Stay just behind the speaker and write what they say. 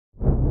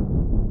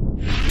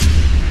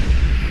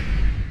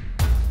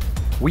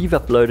We've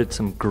uploaded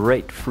some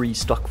great free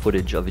stock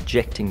footage of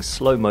ejecting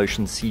slow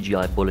motion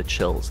CGI bullet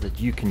shells that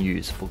you can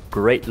use for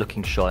great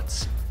looking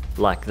shots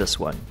like this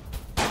one.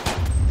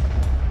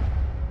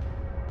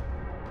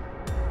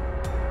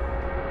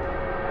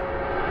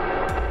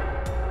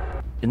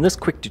 In this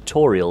quick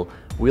tutorial,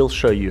 we'll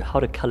show you how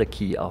to color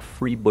key our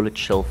free bullet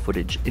shell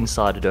footage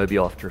inside Adobe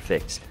After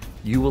Effects.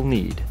 You will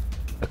need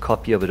a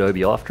copy of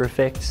Adobe After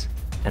Effects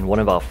and one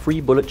of our free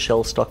bullet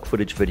shell stock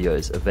footage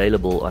videos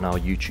available on our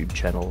YouTube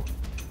channel.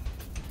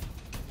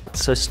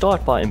 So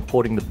start by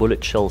importing the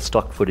bullet shell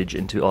stock footage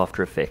into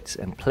After Effects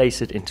and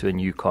place it into a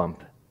new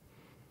comp.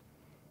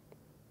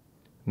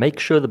 Make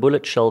sure the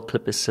bullet shell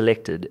clip is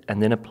selected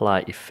and then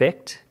apply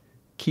Effect,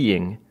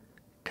 Keying,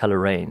 Color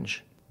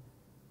Range.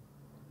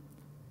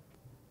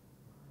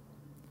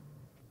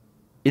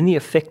 In the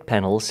Effect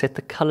panel, set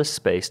the color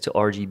space to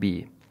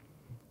RGB.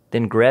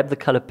 Then grab the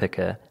color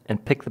picker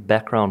and pick the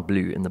background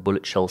blue in the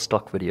bullet shell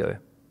stock video.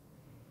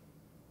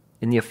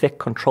 In the Effect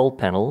Control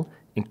panel,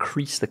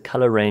 increase the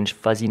color range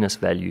fuzziness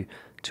value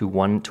to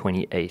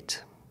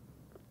 128.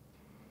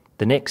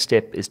 The next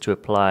step is to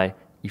apply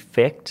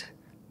Effect,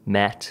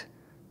 Matte,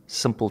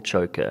 Simple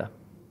Choker.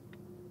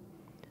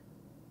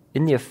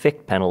 In the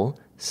Effect panel,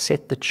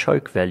 set the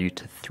choke value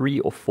to 3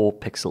 or 4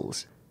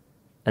 pixels.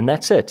 And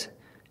that's it.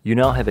 You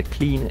now have a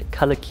clean,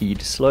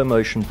 color-keyed,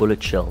 slow-motion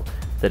bullet shell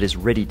that is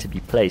ready to be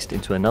placed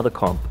into another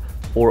comp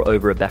or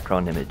over a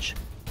background image.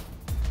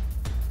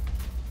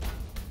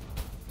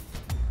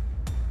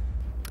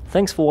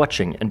 Thanks for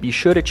watching, and be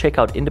sure to check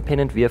out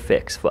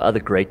IndependentVFX for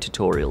other great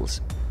tutorials.